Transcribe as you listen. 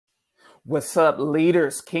What's up,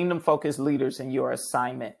 leaders, kingdom focused leaders in your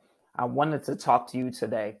assignment? I wanted to talk to you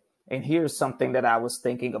today. And here's something that I was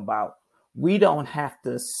thinking about. We don't have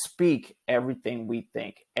to speak everything we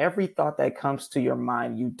think. Every thought that comes to your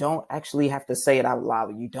mind, you don't actually have to say it out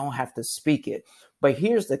loud. You don't have to speak it. But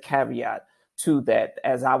here's the caveat to that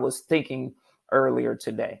as I was thinking earlier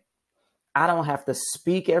today. I don't have to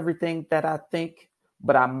speak everything that I think,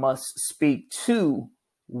 but I must speak to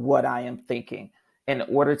what I am thinking in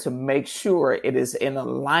order to make sure it is in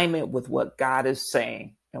alignment with what God is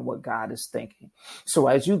saying and what God is thinking. So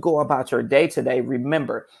as you go about your day today,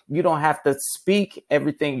 remember, you don't have to speak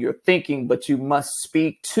everything you're thinking, but you must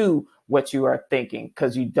speak to what you are thinking,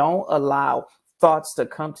 because you don't allow thoughts to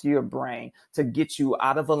come to your brain to get you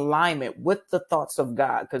out of alignment with the thoughts of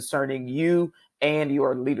God concerning you and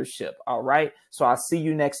your leadership. All right. So I'll see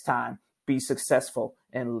you next time. Be successful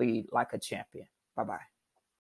and lead like a champion. Bye-bye.